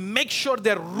will make sure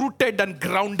they're rooted and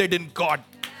grounded in God.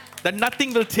 That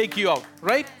nothing will take you out,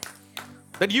 right?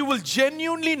 That you will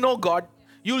genuinely know God.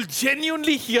 You'll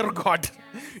genuinely hear God.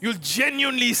 You'll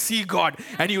genuinely see God.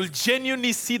 And you'll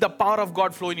genuinely see the power of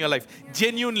God flow in your life.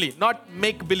 Genuinely, not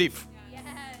make believe.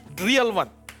 Real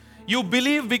one. You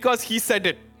believe because he said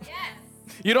it.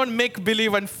 You don't make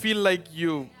believe and feel like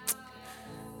you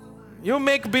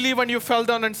make believe and you fell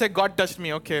down and say, God touched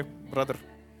me. Okay, brother.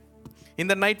 In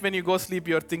the night when you go sleep,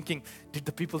 you're thinking, did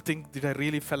the people think, did I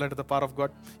really fell under the power of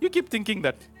God? You keep thinking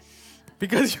that.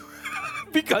 Because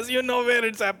you know where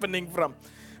it's happening from.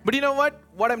 But you know what?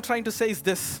 What I'm trying to say is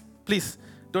this. Please,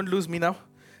 don't lose me now.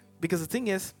 Because the thing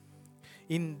is,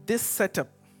 in this setup,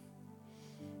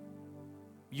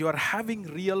 you are having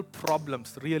real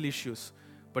problems, real issues,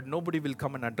 but nobody will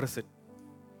come and address it.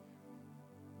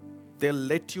 They'll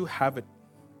let you have it.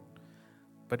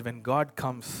 But when God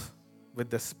comes with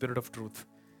the Spirit of truth,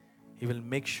 He will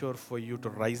make sure for you to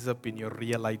rise up in your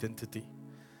real identity.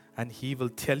 And He will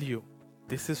tell you,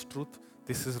 this is truth,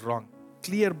 this is wrong.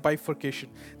 Clear bifurcation.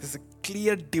 There's a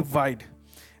clear divide.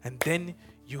 And then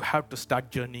you have to start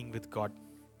journeying with God.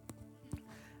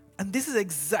 And this is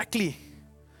exactly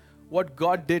what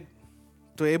God did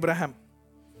to Abraham.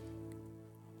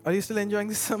 Are you still enjoying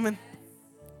this sermon?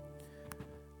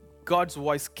 God's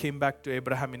voice came back to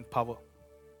Abraham in power.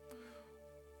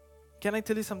 Can I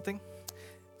tell you something?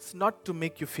 It's not to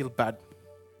make you feel bad,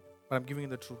 but I'm giving you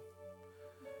the truth.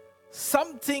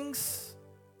 Some things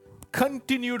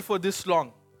continued for this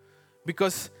long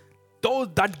because though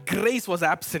that grace was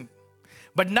absent,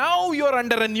 but now you're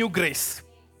under a new grace.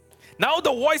 Now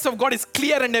the voice of God is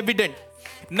clear and evident.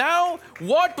 Now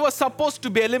what was supposed to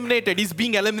be eliminated is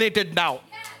being eliminated now.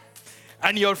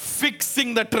 And you're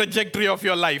fixing the trajectory of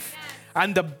your life.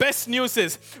 And the best news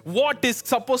is, what is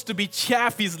supposed to be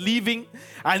chaff is leaving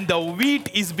and the wheat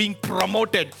is being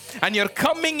promoted. And you're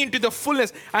coming into the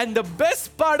fullness. And the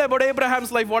best part about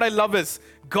Abraham's life, what I love is,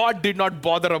 God did not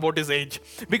bother about his age.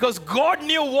 Because God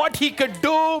knew what he could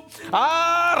do.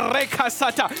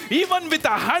 Even with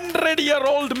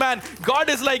 100-year-old man, God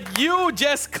is like, you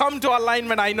just come to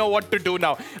alignment. I know what to do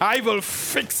now. I will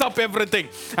fix up everything.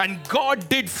 And God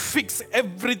did fix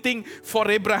everything for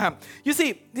Abraham. You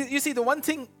see the one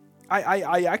thing,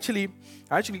 I actually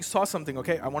saw something,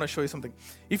 okay? I want to show you something.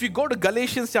 If you go to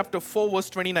Galatians chapter 4, verse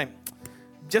 29,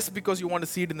 just because you want to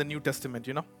see it in the New Testament,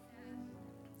 you know?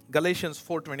 Galatians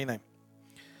 4:29.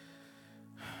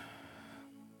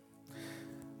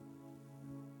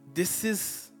 This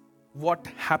is what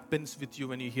happens with you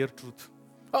when you hear truth.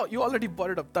 Oh, you already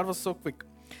brought it up. That was so quick.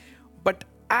 But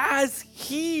as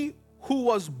he who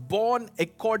was born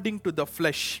according to the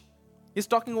flesh, he's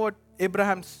talking about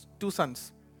Abraham's two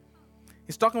sons.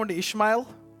 He's talking about Ishmael,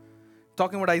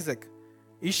 talking about Isaac.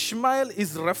 Ishmael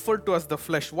is referred to as the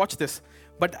flesh. Watch this.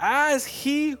 But as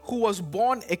he who was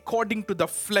born according to the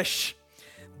flesh,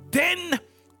 then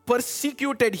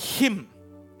persecuted him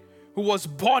who was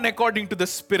born according to the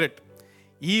Spirit,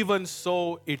 even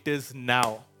so it is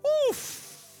now. Oof.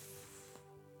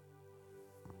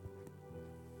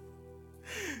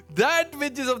 That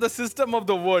which is of the system of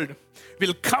the world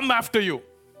will come after you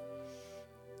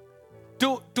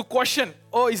to question,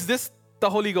 oh, is this the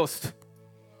Holy Ghost?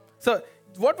 So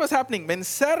what was happening? When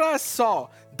Sarah saw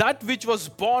that which was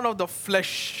born of the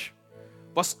flesh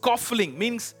was scoffing,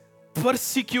 means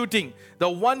persecuting the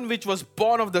one which was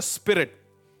born of the Spirit,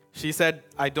 she said,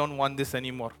 I don't want this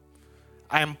anymore.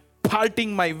 I am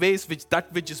parting my ways with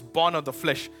that which is born of the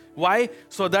flesh. Why?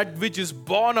 So that which is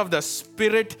born of the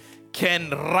Spirit can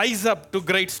rise up to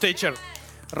great stature.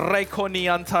 I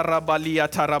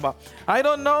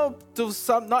don't know to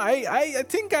some. No, I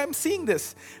think I'm seeing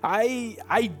this.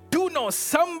 I do know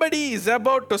somebody is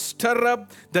about to stir up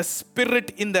the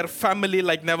Spirit in their family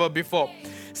like never before.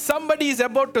 Somebody is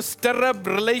about to stir up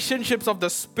relationships of the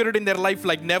Spirit in their life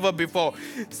like never before.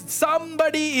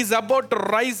 Somebody is about to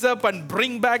rise up and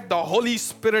bring back the Holy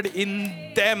Spirit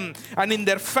in them and in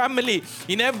their family,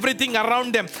 in everything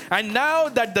around them. And now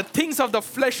that the things of the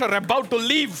flesh are about to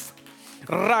leave,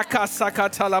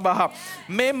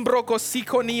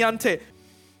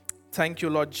 thank you,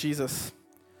 Lord Jesus.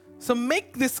 So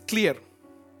make this clear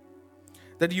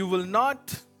that you will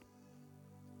not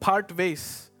part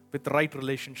ways with right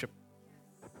relationship.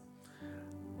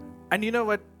 And you know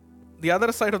what? The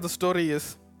other side of the story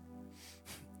is,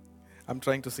 I'm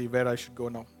trying to see where I should go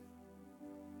now.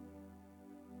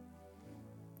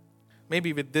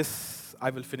 Maybe with this, I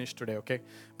will finish today, okay?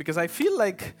 Because I feel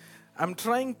like I'm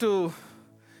trying to,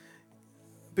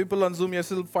 people on Zoom, you're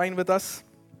still fine with us?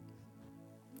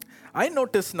 I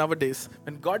notice nowadays,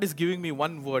 when God is giving me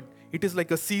one word, it is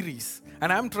like a series.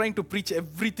 And I'm trying to preach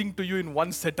everything to you in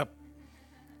one setup.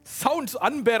 Sounds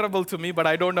unbearable to me, but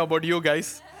I don't know about you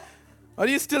guys. Are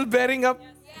you still bearing up?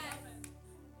 Yes.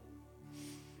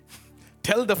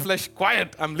 Tell the flesh,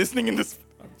 quiet. I'm listening in this.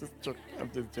 I'm just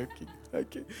joking.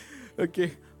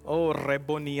 Okay. Oh,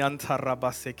 Rebonianta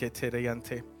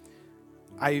Rabaseketereyante.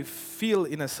 I feel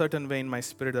in a certain way in my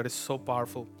spirit that is so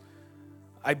powerful.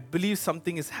 I believe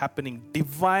something is happening.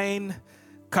 Divine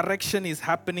correction is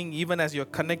happening even as you're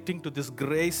connecting to this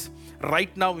grace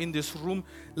right now in this room.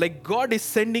 Like God is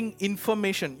sending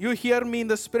information. You hear me in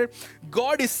the spirit?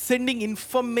 God is sending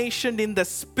information in the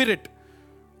spirit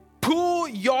to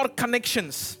your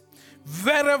connections.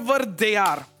 Wherever they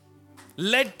are,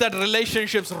 let the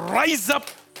relationships rise up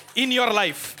in your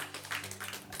life.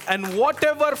 And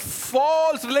whatever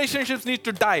false relationships need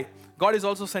to die, God is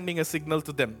also sending a signal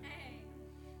to them.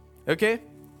 Okay?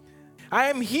 I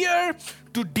am here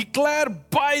to declare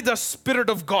by the Spirit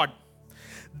of God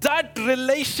that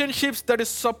relationships that is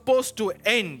supposed to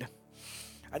end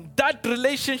and that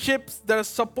relationships that are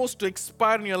supposed to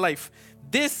expire in your life,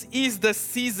 this is the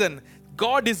season.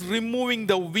 God is removing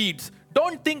the weeds.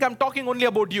 Don't think I'm talking only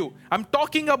about you. I'm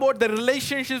talking about the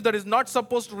relationships that is not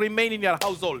supposed to remain in your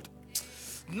household.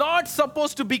 Not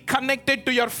supposed to be connected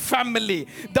to your family.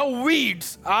 The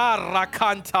weeds are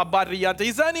rakanta bariyanta.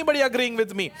 Is anybody agreeing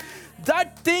with me?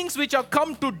 That things which have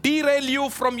come to derail you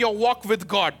from your walk with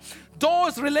God.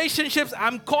 Those relationships,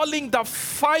 I'm calling the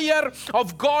fire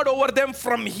of God over them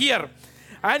from here.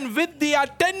 And with the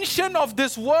attention of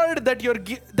this word that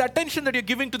the attention that you're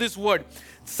giving to this word,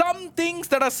 some things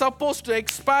that are supposed to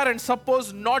expire and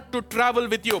supposed not to travel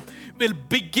with you will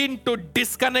begin to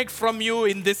disconnect from you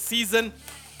in this season.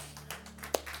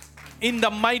 In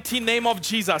the mighty name of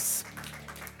Jesus.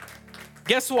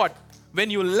 Guess what?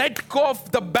 When you let go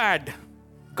of the bad,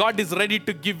 God is ready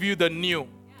to give you the new.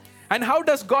 And how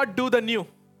does God do the new?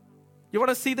 You want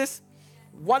to see this?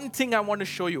 One thing I want to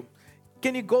show you.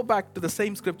 Can you go back to the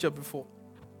same scripture before?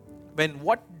 When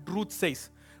what Ruth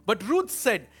says. But Ruth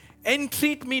said,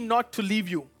 entreat me not to leave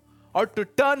you or to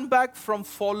turn back from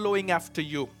following after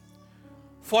you.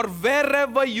 For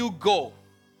wherever you go,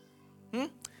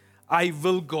 I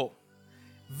will go.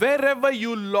 Wherever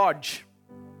you lodge.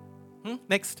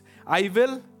 Next, I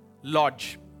will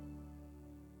lodge.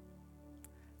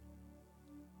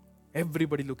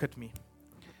 Everybody look at me.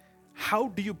 How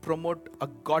do you promote a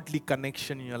godly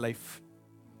connection in your life?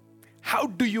 How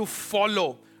do you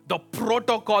follow the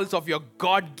protocols of your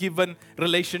God-given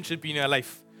relationship in your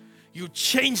life? You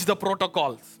change the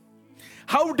protocols.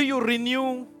 How do you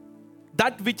renew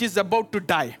that which is about to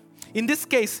die? In this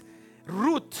case,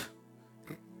 Ruth,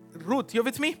 you're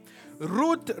with me?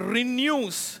 Ruth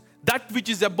renews that which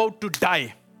is about to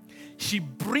die. She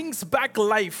brings back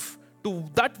life to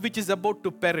that which is about to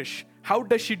perish How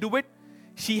does she do it?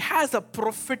 She has a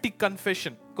prophetic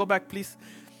confession. Go back, please.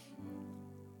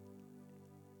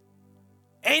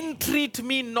 Entreat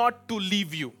me not to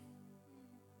leave you,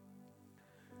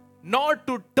 nor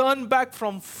to turn back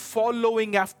from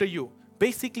following after you.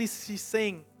 Basically, she's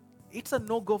saying, it's a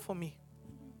no-go for me.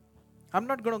 I'm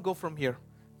not going to go from here.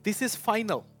 This is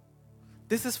final.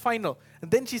 This is final.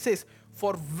 And then she says,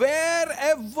 for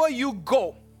wherever you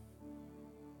go,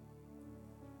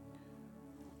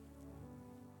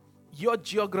 your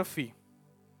geography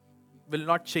will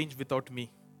not change without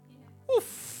me.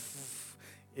 Oof.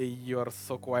 You are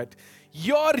so quiet.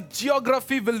 Your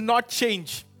geography will not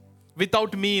change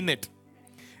without me in it.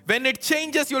 When it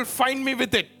changes, you'll find me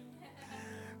with it.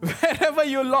 Wherever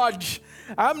you lodge,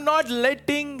 I'm not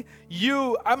letting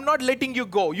you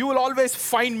go. You will always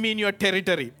find me in your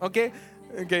territory. Okay?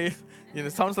 Okay.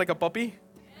 Sounds like a puppy.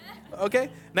 Okay?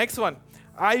 Next one.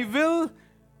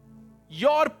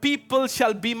 Your people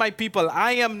shall be my people.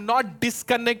 I am not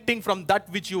disconnecting from that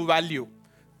which you value.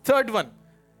 Third one.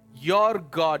 Your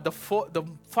God, the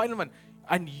final one.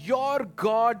 And your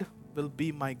God will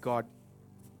be my God.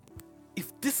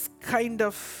 If this kind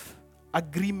of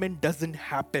agreement doesn't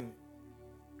happen,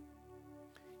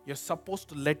 you're supposed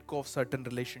to let go of certain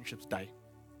relationships, die.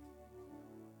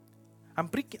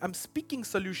 I'm speaking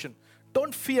solution.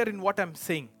 Don't fear in what I'm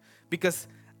saying, because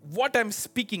what I'm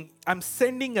speaking, I'm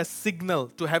sending a signal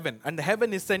to heaven, and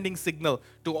heaven is sending signal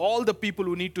to all the people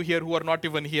who need to hear, who are not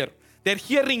even here. They're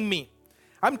hearing me.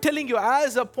 I'm telling you,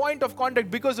 as a point of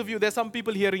contact, because of you, there's some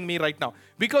people hearing me right now.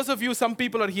 Because of you, some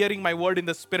people are hearing my word in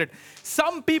the spirit.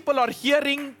 Some people are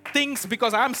hearing things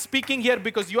because I'm speaking here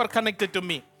because you are connected to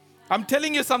me. I'm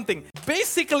telling you something.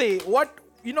 Basically,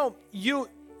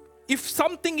 if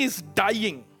something is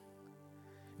dying,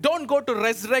 don't go to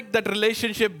resurrect that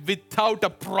relationship without a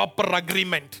proper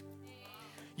agreement.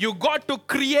 You got to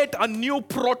create a new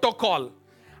protocol.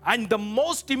 And the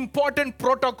most important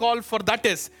protocol for that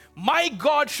is, my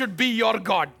God should be your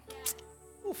God.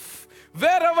 Oof.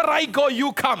 Wherever I go,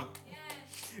 you come.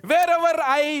 Wherever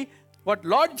I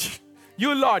lodge,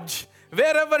 you lodge.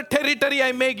 Wherever territory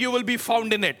I make, you will be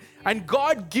found in it. And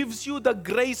God gives you the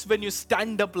grace when you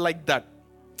stand up like that.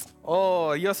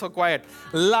 Oh, you're so quiet.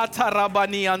 And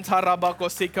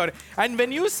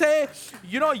when you say,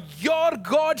 your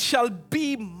God shall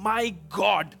be my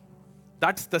God,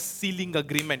 that's the sealing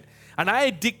agreement. And I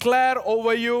declare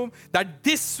over you that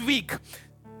this week,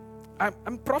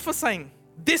 I'm prophesying,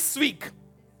 this week,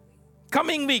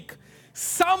 coming week,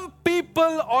 some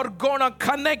people are going to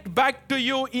connect back to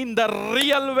you in the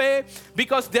real way,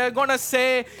 because they're going to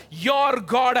say, your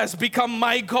God has become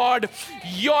my God.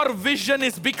 Your vision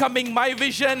is becoming my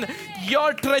vision.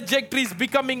 Your trajectory is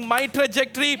becoming my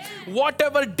trajectory.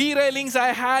 Whatever derailings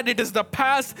I had, it is the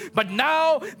past. But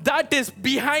now that is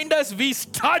behind us. We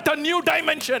start a new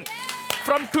dimension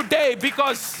from today,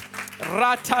 because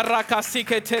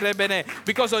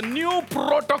a new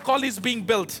protocol is being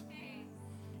built.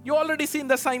 You already seen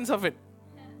the signs of it.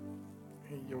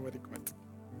 You're very quiet.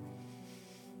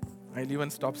 I'll even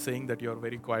stop saying that you're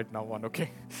very quiet now on, okay?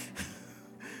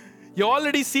 You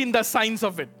already seen the signs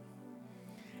of it.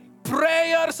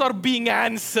 Prayers are being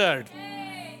answered.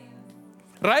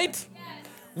 Right? Yes.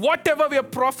 Whatever we are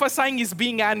prophesying is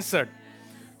being answered.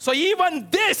 So even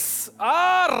this,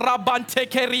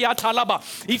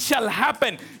 it shall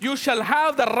happen. You shall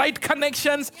have the right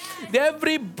connections.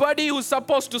 Everybody who's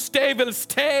supposed to stay will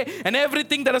stay, and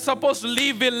everything that is supposed to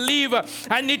leave will leave.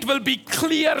 And it will be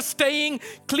clear staying,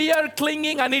 clear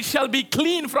clinging, and it shall be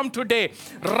clean from today.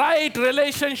 Right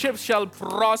relationships shall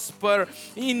prosper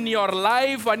in your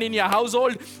life and in your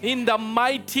household, in the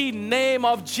mighty name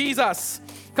of Jesus.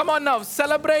 Come on now,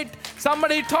 celebrate.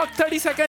 Somebody talk 30 seconds.